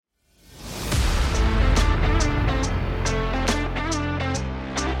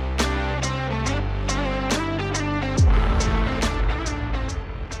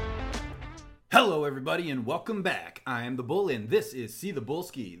everybody, and welcome back. I am the Bull, and this is See the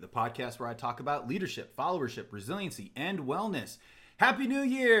Bullski, the podcast where I talk about leadership, followership, resiliency, and wellness. Happy New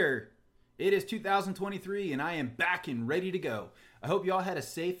Year! It is 2023, and I am back and ready to go. I hope you all had a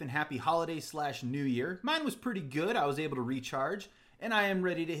safe and happy holiday/New Year. Mine was pretty good. I was able to recharge, and I am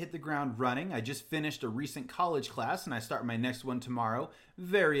ready to hit the ground running. I just finished a recent college class, and I start my next one tomorrow.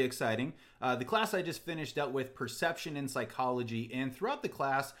 Very exciting. The class I just finished dealt with perception in psychology, and throughout the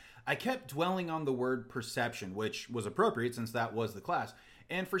class, I kept dwelling on the word perception, which was appropriate since that was the class.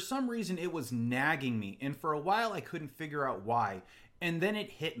 And for some reason, it was nagging me. And for a while, I couldn't figure out why. And then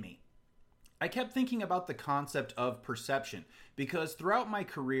it hit me. I kept thinking about the concept of perception because throughout my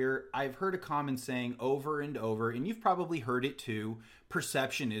career, I've heard a common saying over and over, and you've probably heard it too,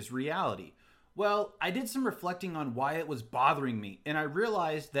 perception is reality. Well, I did some reflecting on why it was bothering me, and I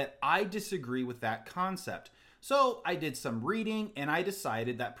realized that I disagree with that concept. So I did some reading and I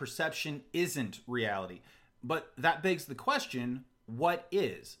decided that perception isn't reality. But that begs the question, what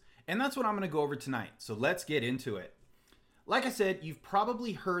is? And that's what I'm going to go over tonight. So let's get into it. Like I said, you've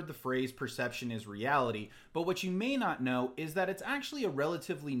probably heard the phrase perception is reality, but what you may not know is that it's actually a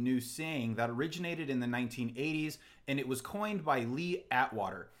relatively new saying that originated in the 1980s, and it was coined by Lee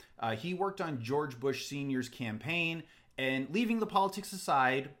Atwater. He worked on George Bush Sr.'s campaign, and leaving the politics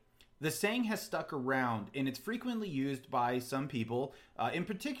aside, the saying has stuck around, and it's frequently used by some people, in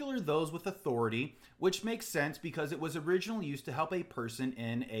particular those with authority, which makes sense because it was originally used to help a person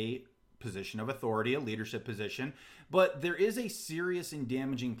in a position of authority, a leadership position. But there is a serious and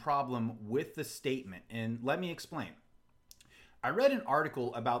damaging problem with the statement, and let me explain. I read an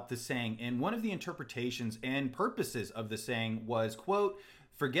article about the saying, and one of the interpretations and purposes of the saying was, quote,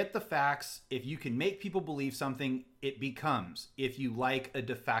 "Forget the facts. If you can make people believe something, it becomes, if you like, a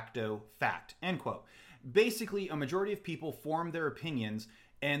de facto fact," end quote. Basically, a majority of people form their opinions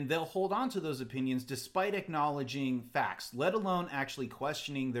and they'll hold on to those opinions despite acknowledging facts, let alone actually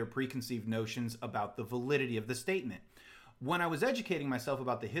questioning their preconceived notions about the validity of the statement. When I was educating myself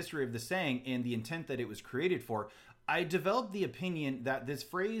about the history of the saying and the intent that it was created for, I developed the opinion that this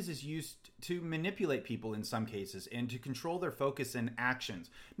phrase is used to manipulate people in some cases and to control their focus and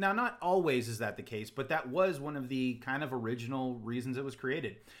actions. Now, not always is that the case, but that was one of the kind of original reasons it was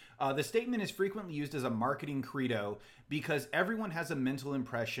created. The statement is frequently used as a marketing credo because everyone has a mental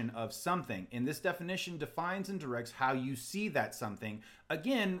impression of something, and this definition defines and directs how you see that something,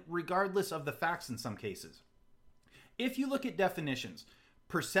 again, regardless of the facts in some cases. If you look at definitions,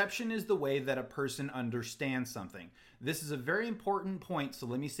 perception is the way that a person understands something. This is a very important point, so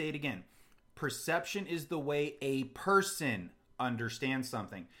let me say it again. Perception is the way a person understands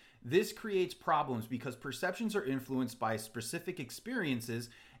something. This creates problems because perceptions are influenced by specific experiences,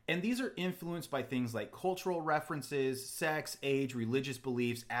 and these are influenced by things like cultural references, sex, age, religious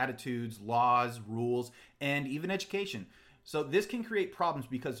beliefs, attitudes, laws, rules, and even education. So this can create problems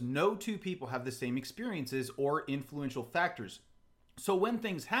because no two people have the same experiences or influential factors. So when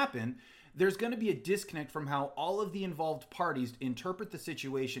things happen, there's going to be a disconnect from how all of the involved parties interpret the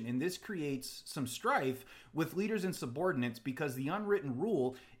situation, and this creates some strife with leaders and subordinates because the unwritten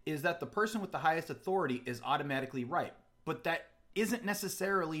rule is that the person with the highest authority is automatically right. But that isn't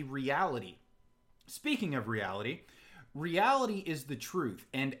necessarily reality. Speaking of reality, reality is the truth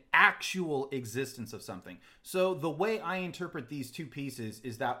and actual existence of something. So the way I interpret these two pieces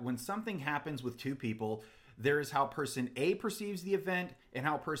is that when something happens with two people, there is how person A perceives the event and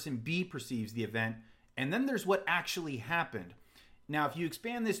how person B perceives the event, and then there's what actually happened. Now, if you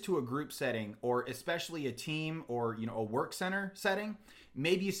expand this to a group setting, or especially a team or a work center setting,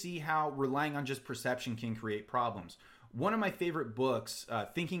 maybe you see how relying on just perception can create problems. One of my favorite books,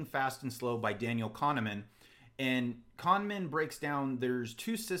 Thinking Fast and Slow by Daniel Kahneman, and Kahneman breaks down there's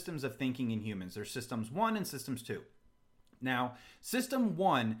two systems of thinking in humans. There's systems 1 and systems 2. Now, system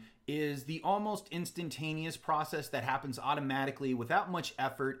 1 is the almost instantaneous process that happens automatically without much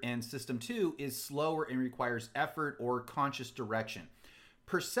effort, and system 2 is slower and requires effort or conscious direction.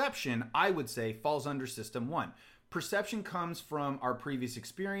 Perception, I would say, falls under system 1. Perception comes from our previous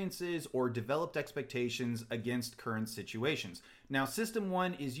experiences or developed expectations against current situations. Now, system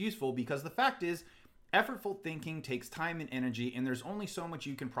 1 is useful because the fact is, effortful thinking takes time and energy, and there's only so much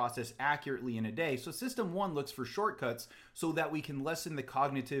you can process accurately in a day. So system 1 looks for shortcuts so that we can lessen the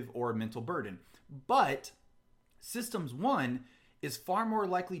cognitive or mental burden. But systems 1 is far more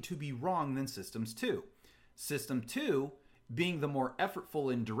likely to be wrong than systems 2. System 2, being the more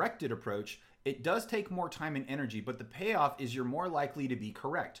effortful and directed approach, it does take more time and energy, but the payoff is you're more likely to be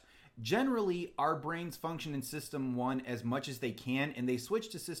correct. Generally, our brains function in system 1 as much as they can, and they switch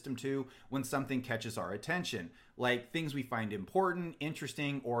to system 2 when something catches our attention, like things we find important,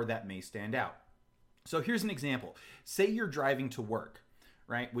 interesting, or that may stand out. So here's an example. Say you're driving to work,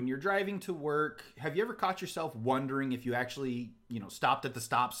 right? When you're driving to work, have you ever caught yourself wondering if you actually, stopped at the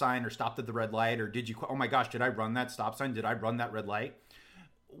stop sign or stopped at the red light, or did you, oh my gosh, did I run that stop sign? Did I run that red light?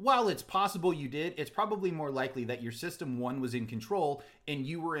 While it's possible you did, it's probably more likely that your system one was in control and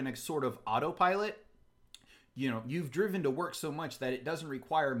you were in a sort of autopilot. You've driven to work so much that it doesn't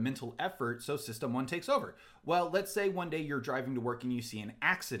require mental effort, so system one takes over. Well, let's say one day you're driving to work and you see an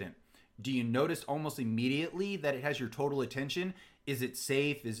accident. Do you notice almost immediately that it has your total attention? Is it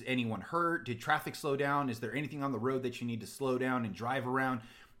safe? Is anyone hurt? Did traffic slow down? Is there anything on the road that you need to slow down and drive around?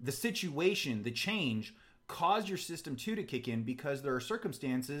 The situation, the change, caused your system 2 to kick in because there are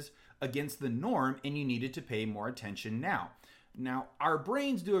circumstances against the norm and you needed to pay more attention now. Now, our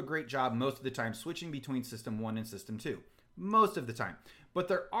brains do a great job most of the time switching between system 1 and system 2. Most of the time. But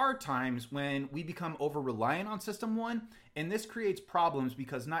there are times when we become over-reliant on system 1, and this creates problems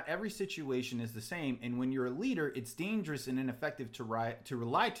because not every situation is the same, and when you're a leader, it's dangerous and ineffective to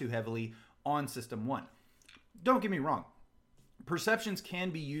rely too heavily on system 1. Don't get me wrong. Perceptions can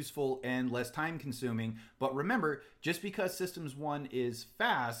be useful and less time consuming, but remember, just because systems 1 is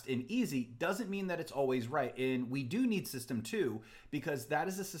fast and easy doesn't mean that it's always right. And we do need system 2 because that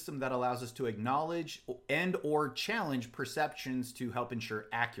is a system that allows us to acknowledge and or challenge perceptions to help ensure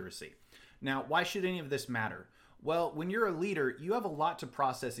accuracy. Now, why should any of this matter? Well, when you're a leader, you have a lot to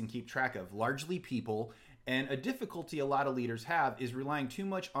process and keep track of, largely people, and a difficulty a lot of leaders have is relying too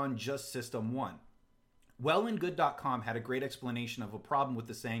much on just system 1. Wellandgood.com had a great explanation of a problem with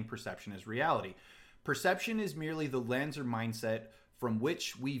the saying perception is reality. Perception is merely the lens or mindset from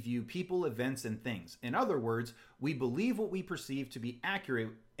which we view people, events, and things. In other words, we believe what we perceive to be accurate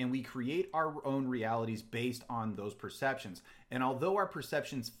and we create our own realities based on those perceptions. And although our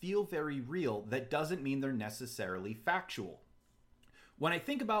perceptions feel very real, that doesn't mean they're necessarily factual. When I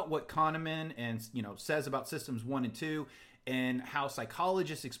think about what Kahneman and says about systems 1 and 2 and how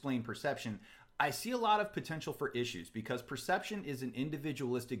psychologists explain perception, I see a lot of potential for issues because perception is an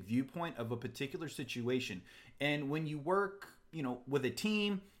individualistic viewpoint of a particular situation. And when you work, with a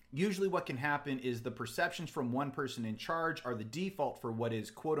team, usually what can happen is the perceptions from one person in charge are the default for what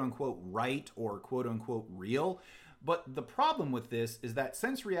is quote unquote right or quote unquote real. But the problem with this is that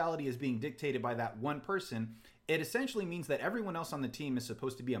since reality is being dictated by that one person, it essentially means that everyone else on the team is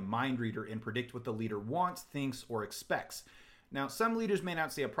supposed to be a mind reader and predict what the leader wants, thinks, or expects. Now, some leaders may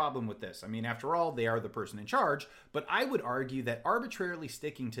not see a problem with this. I mean, after all, they are the person in charge, but I would argue that arbitrarily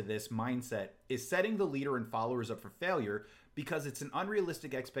sticking to this mindset is setting the leader and followers up for failure because it's an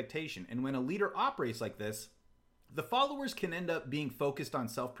unrealistic expectation. And when a leader operates like this, the followers can end up being focused on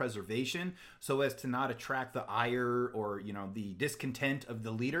self-preservation so as to not attract the ire or, the discontent of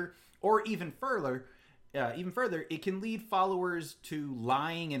the leader, or even further, it can lead followers to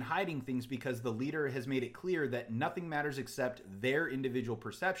lying and hiding things because the leader has made it clear that nothing matters except their individual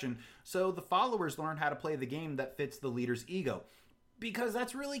perception. So the followers learn how to play the game that fits the leader's ego. Because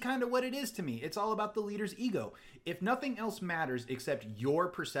that's really kind of what it is to me. It's all about the leader's ego. If nothing else matters except your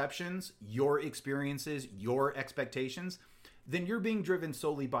perceptions, your experiences, your expectations, then you're being driven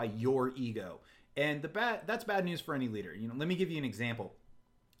solely by your ego. And that's bad news for any leader. Let me give you an example.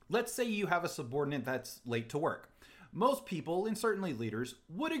 Let's say you have a subordinate that's late to work. Most people, and certainly leaders,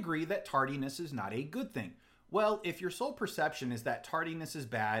 would agree that tardiness is not a good thing. Well, if your sole perception is that tardiness is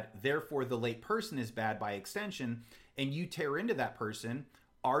bad, therefore the late person is bad by extension, and you tear into that person,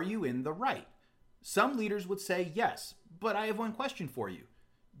 are you in the right? Some leaders would say yes, but I have one question for you.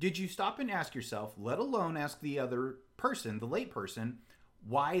 Did you stop and ask yourself, let alone ask the other person, the late person,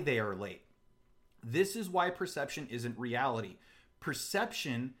 why they are late? This is why perception isn't reality.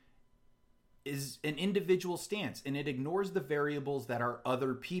 Perception is an individual stance, and it ignores the variables that are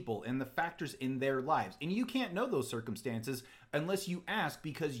other people and the factors in their lives. And you can't know those circumstances unless you ask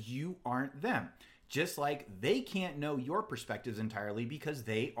because you aren't them. Just like they can't know your perspectives entirely because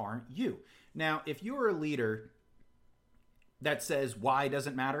they aren't you. Now, if you're a leader that says why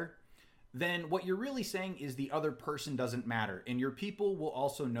doesn't matter, then what you're really saying is the other person doesn't matter, and your people will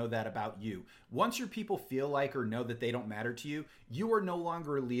also know that about you. Once your people feel like or know that they don't matter to you, you are no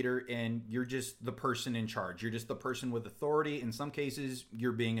longer a leader and you're just the person in charge. You're just the person with authority. In some cases,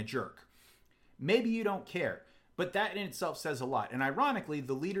 you're being a jerk. Maybe you don't care, but that in itself says a lot. And ironically,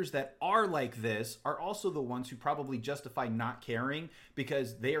 the leaders that are like this are also the ones who probably justify not caring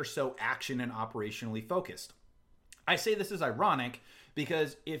because they are so action and operationally focused. I say this is ironic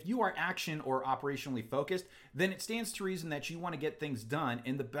because if you are action or operationally focused, then it stands to reason that you want to get things done.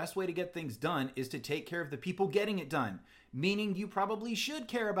 And the best way to get things done is to take care of the people getting it done, meaning you probably should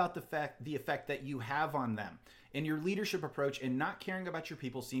care about the effect that you have on them. And your leadership approach and not caring about your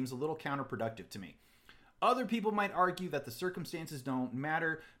people seems a little counterproductive to me. Other people might argue that the circumstances don't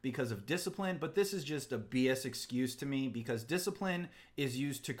matter because of discipline, but this is just a BS excuse to me because discipline is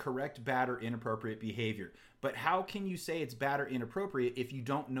used to correct bad or inappropriate behavior. But how can you say it's bad or inappropriate if you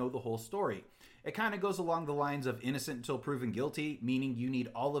don't know the whole story? It kind of goes along the lines of innocent until proven guilty, meaning you need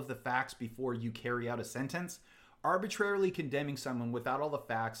all of the facts before you carry out a sentence. Arbitrarily condemning someone without all the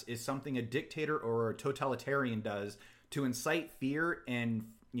facts is something a dictator or a totalitarian does to incite fear and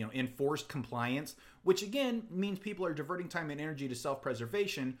enforced compliance, which again means people are diverting time and energy to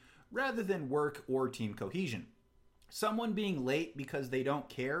self-preservation rather than work or team cohesion. Someone being late because they don't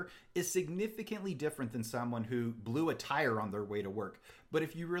care is significantly different than someone who blew a tire on their way to work. But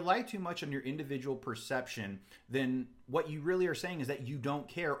if you rely too much on your individual perception, then what you really are saying is that you don't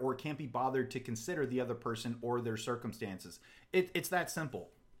care or can't be bothered to consider the other person or their circumstances. It's that simple.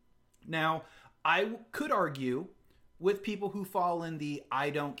 Now, I could argue with people who fall in the I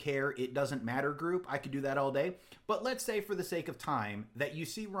don't care, it doesn't matter group. I could do that all day. But let's say for the sake of time that you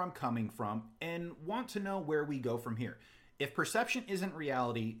see where I'm coming from and want to know where we go from here. If perception isn't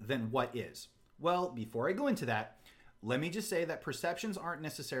reality, then what is? Well, before I go into that, let me just say that perceptions aren't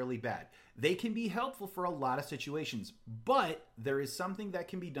necessarily bad. They can be helpful for a lot of situations, but there is something that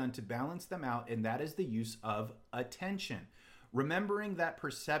can be done to balance them out, and that is the use of attention. Remembering that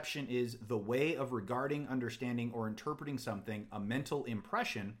perception is the way of regarding, understanding, or interpreting something, a mental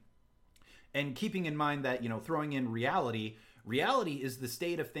impression, and keeping in mind that, throwing in reality is the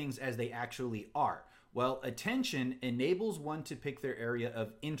state of things as they actually are. Well, attention enables one to pick their area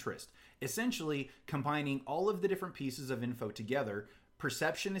of interest, essentially combining all of the different pieces of info together.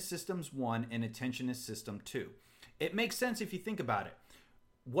 Perception is systems 1 and attention is system 2. It makes sense if you think about it.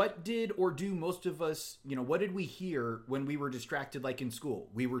 What did or do most of us, what did we hear when we were distracted like in school?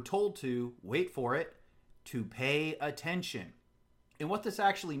 We were told to, wait for it, to pay attention. And what this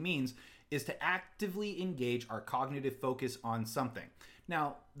actually means is to actively engage our cognitive focus on something.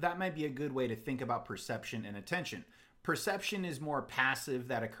 Now, that might be a good way to think about perception and attention. Perception is more passive,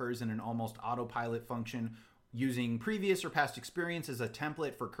 that occurs in an almost autopilot function, using previous or past experience as a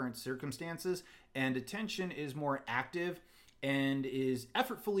template for current circumstances, and attention is more active and is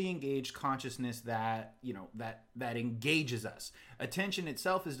effortfully engaged consciousness that engages us. Attention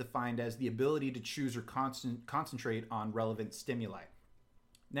itself is defined as the ability to choose or concentrate on relevant stimuli.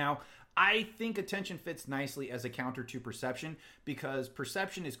 Now, I think attention fits nicely as a counter to perception because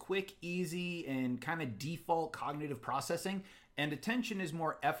perception is quick, easy, and kind of default cognitive processing, and attention is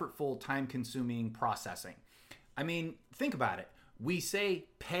more effortful, time-consuming processing. I mean, think about it. We say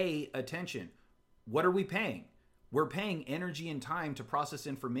pay attention. What are we paying? We're paying energy and time to process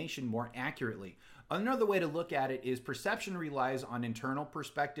information more accurately. Another way to look at it is perception relies on internal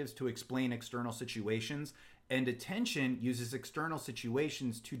perspectives to explain external situations, and attention uses external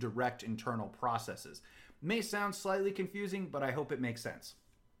situations to direct internal processes. May sound slightly confusing, but I hope it makes sense.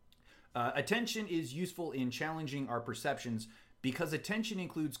 Attention is useful in challenging our perceptions because attention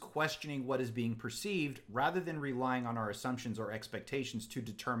includes questioning what is being perceived rather than relying on our assumptions or expectations to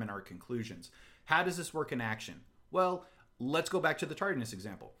determine our conclusions. How does this work in action? Well, let's go back to the tardiness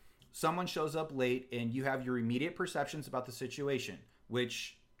example. Someone shows up late and you have your immediate perceptions about the situation,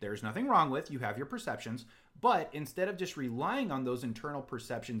 which there's nothing wrong with. You have your perceptions, but instead of just relying on those internal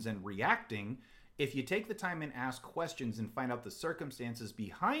perceptions and reacting, if you take the time and ask questions and find out the circumstances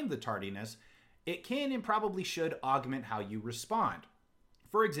behind the tardiness, it can and probably should augment how you respond.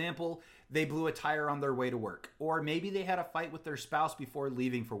 For example, they blew a tire on their way to work, or maybe they had a fight with their spouse before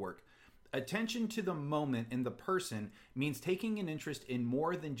leaving for work. Attention to the moment and the person means taking an interest in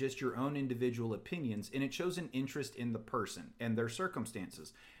more than just your own individual opinions, and it shows an interest in the person and their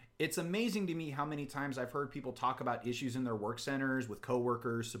circumstances. It's amazing to me how many times I've heard people talk about issues in their work centers with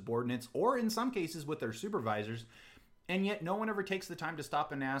coworkers, subordinates, or in some cases with their supervisors, and yet no one ever takes the time to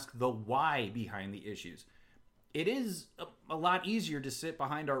stop and ask the why behind the issues. It is a lot easier to sit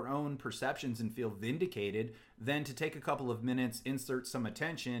behind our own perceptions and feel vindicated than to take a couple of minutes, insert some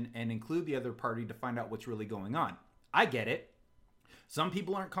attention, and include the other party to find out what's really going on. I get it. Some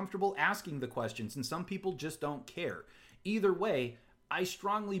people aren't comfortable asking the questions, and some people just don't care. Either way, I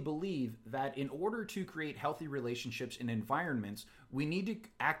strongly believe that in order to create healthy relationships and environments, we need to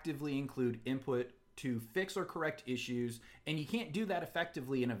actively include input to fix or correct issues, and you can't do that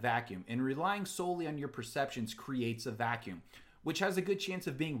effectively in a vacuum. And relying solely on your perceptions creates a vacuum, which has a good chance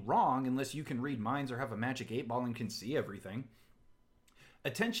of being wrong unless you can read minds or have a magic 8-ball and can see everything.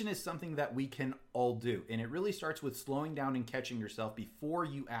 Attention is something that we can all do, and it really starts with slowing down and catching yourself before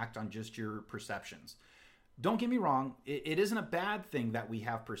you act on just your perceptions. Don't get me wrong, it isn't a bad thing that we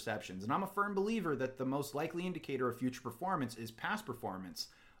have perceptions, and I'm a firm believer that the most likely indicator of future performance is past performance.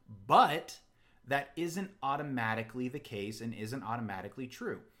 But that isn't automatically the case and isn't automatically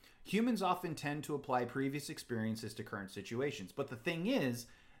true. Humans often tend to apply previous experiences to current situations, but the thing is,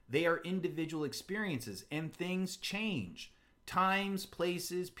 they are individual experiences and things change. Times,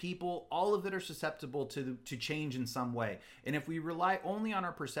 places, people, all of it are susceptible to change in some way. And if we rely only on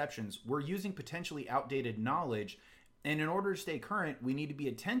our perceptions, we're using potentially outdated knowledge. And in order to stay current, we need to be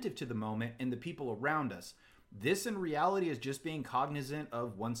attentive to the moment and the people around us. This in reality is just being cognizant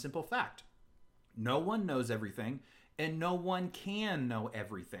of one simple fact. No one knows everything, and no one can know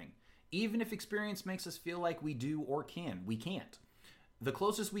everything. Even if experience makes us feel like we do or can, we can't. The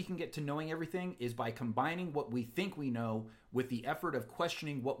closest we can get to knowing everything is by combining what we think we know with the effort of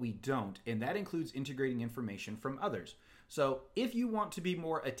questioning what we don't, and that includes integrating information from others. So if you want to be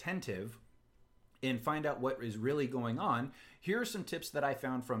more attentive and find out what is really going on, here are some tips that I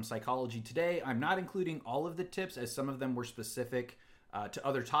found from Psychology Today. I'm not including all of the tips as some of them were specific to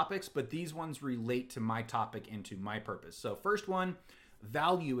other topics, but these ones relate to my topic and to my purpose. So first one,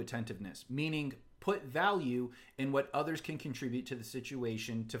 value attentiveness, meaning put value in what others can contribute to the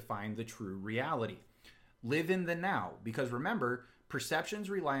situation to find the true reality. Live in the now, because remember, perceptions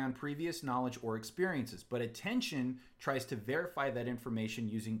rely on previous knowledge or experiences, but attention tries to verify that information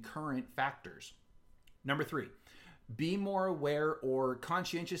using current factors. Number 3, be more aware or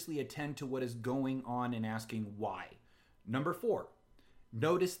conscientiously attend to what is going on and asking why. Number 4,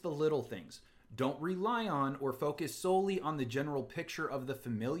 notice the little things. Don't rely on or focus solely on the general picture of the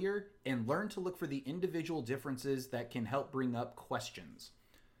familiar, and learn to look for the individual differences that can help bring up questions.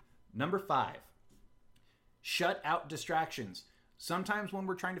 Number 5, shut out distractions. Sometimes when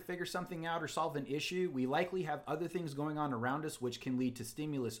we're trying to figure something out or solve an issue, we likely have other things going on around us which can lead to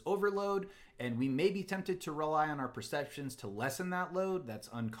stimulus overload, and we may be tempted to rely on our perceptions to lessen that load. That's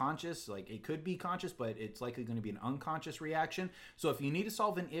unconscious. Like, it could be conscious, but it's likely going to be an unconscious reaction. So if you need to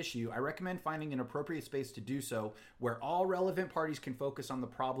solve an issue, I recommend finding an appropriate space to do so where all relevant parties can focus on the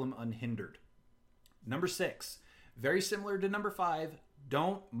problem unhindered. Number 6, very similar to number 5,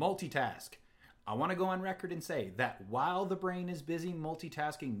 don't multitask. I want to go on record and say that while the brain is busy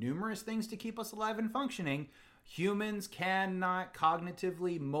multitasking numerous things to keep us alive and functioning, humans cannot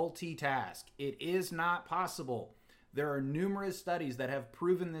cognitively multitask. It is not possible. There are numerous studies that have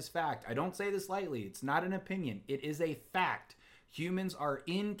proven this fact. I don't say this lightly. It's not an opinion. It is a fact. Humans are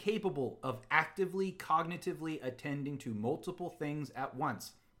incapable of actively, cognitively attending to multiple things at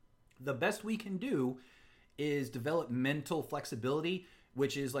once. The best we can do is develop mental flexibility,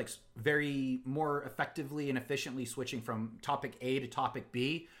 which is like very more effectively and efficiently switching from topic A to topic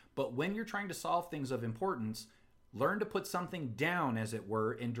B. But when you're trying to solve things of importance, learn to put something down, as it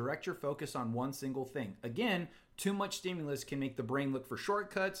were, and direct your focus on one single thing. Again, too much stimulus can make the brain look for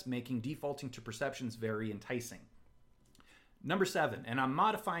shortcuts, making defaulting to perceptions very enticing. Number 7, and I'm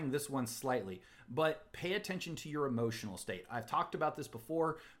modifying this one slightly, but pay attention to your emotional state. I've talked about this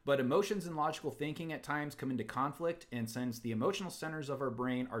before, but emotions and logical thinking at times come into conflict, and since the emotional centers of our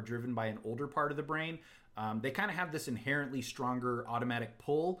brain are driven by an older part of the brain, they kind of have this inherently stronger automatic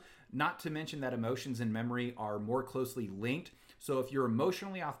pull, not to mention that emotions and memory are more closely linked. So if you're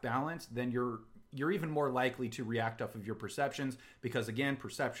emotionally off balance, then you're even more likely to react off of your perceptions, because again,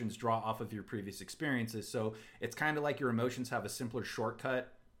 perceptions draw off of your previous experiences. So it's kind of like your emotions have a simpler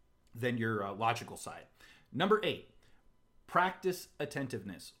shortcut than your logical side. Number 8, practice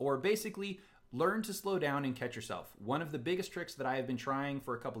attentiveness, or basically learn to slow down and catch yourself. One of the biggest tricks that I have been trying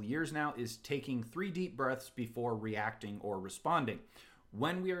for a couple of years now is taking 3 deep breaths before reacting or responding.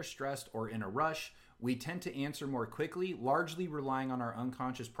 When we are stressed or in a rush, we tend to answer more quickly, largely relying on our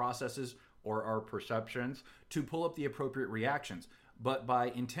unconscious processes or our perceptions to pull up the appropriate reactions. But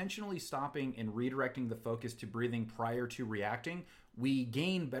by intentionally stopping and redirecting the focus to breathing prior to reacting, we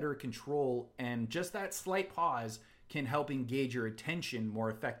gain better control, and just that slight pause can help engage your attention more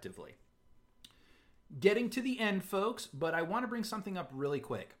effectively. Getting to the end, folks, but I want to bring something up really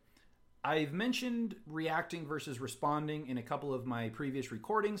quick. I've mentioned reacting versus responding in a couple of my previous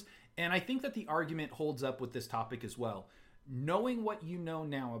recordings, and I think that the argument holds up with this topic as well. Knowing what you know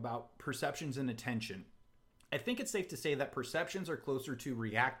now about perceptions and attention, I think it's safe to say that perceptions are closer to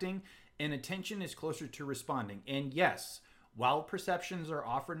reacting and attention is closer to responding. And yes, while perceptions are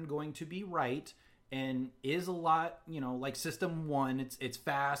often going to be right and is a lot, like system 1, it's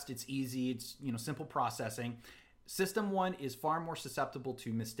fast, it's easy, it's, simple processing. System 1 is far more susceptible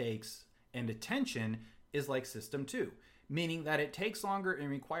to mistakes, and attention is like system 2. Meaning that it takes longer and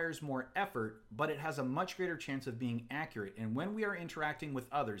requires more effort, but it has a much greater chance of being accurate. And when we are interacting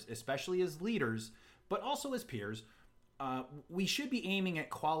with others, especially as leaders, but also as peers, we should be aiming at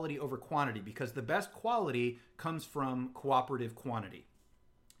quality over quantity, because the best quality comes from cooperative quantity.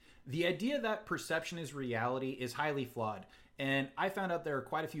 The idea that perception is reality is highly flawed. And I found out there are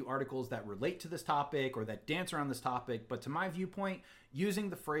quite a few articles that relate to this topic or that dance around this topic. But to my viewpoint, using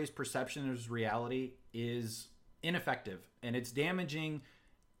the phrase perception is reality is ineffective. And it's damaging.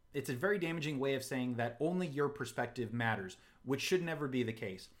 It's a very damaging way of saying that only your perspective matters, which should never be the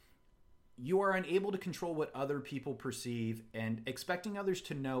case. You are unable to control what other people perceive, and expecting others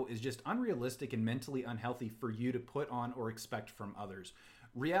to know is just unrealistic and mentally unhealthy for you to put on or expect from others.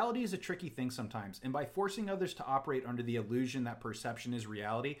 Reality is a tricky thing sometimes, and by forcing others to operate under the illusion that perception is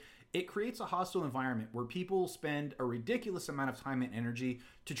reality, it creates a hostile environment where people spend a ridiculous amount of time and energy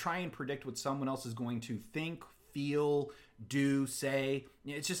to try and predict what someone else is going to think, feel, do, say.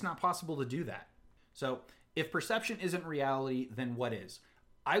 It's just not possible to do that. So, if perception isn't reality, then what is?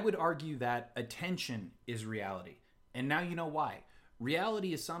 I would argue that attention is reality. And now you know why.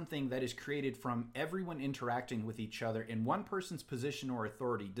 Reality is something that is created from everyone interacting with each other, and one person's position or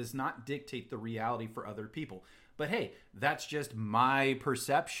authority does not dictate the reality for other people. But hey, that's just my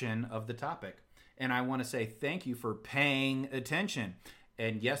perception of the topic. And I want to say thank you for paying attention.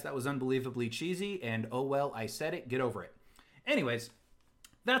 And yes, that was unbelievably cheesy, and oh well, I said it, get over it. Anyways,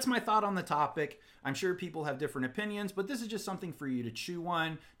 that's my thought on the topic. I'm sure people have different opinions, but this is just something for you to chew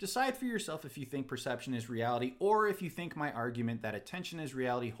on. Decide for yourself if you think perception is reality or if you think my argument that attention is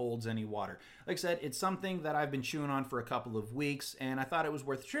reality holds any water. Like I said, it's something that I've been chewing on for a couple of weeks, and I thought it was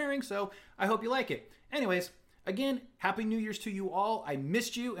worth sharing, so I hope you like it. Anyways, again, Happy New Year's to you all. I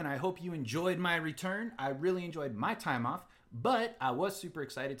missed you, and I hope you enjoyed my return. I really enjoyed my time off. But I was super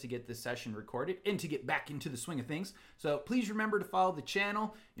excited to get this session recorded and to get back into the swing of things. So please remember to follow the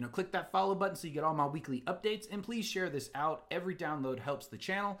channel. Click that follow button so you get all my weekly updates. And please share this out. Every download helps the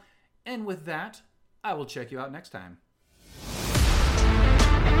channel. And with that, I will check you out next time.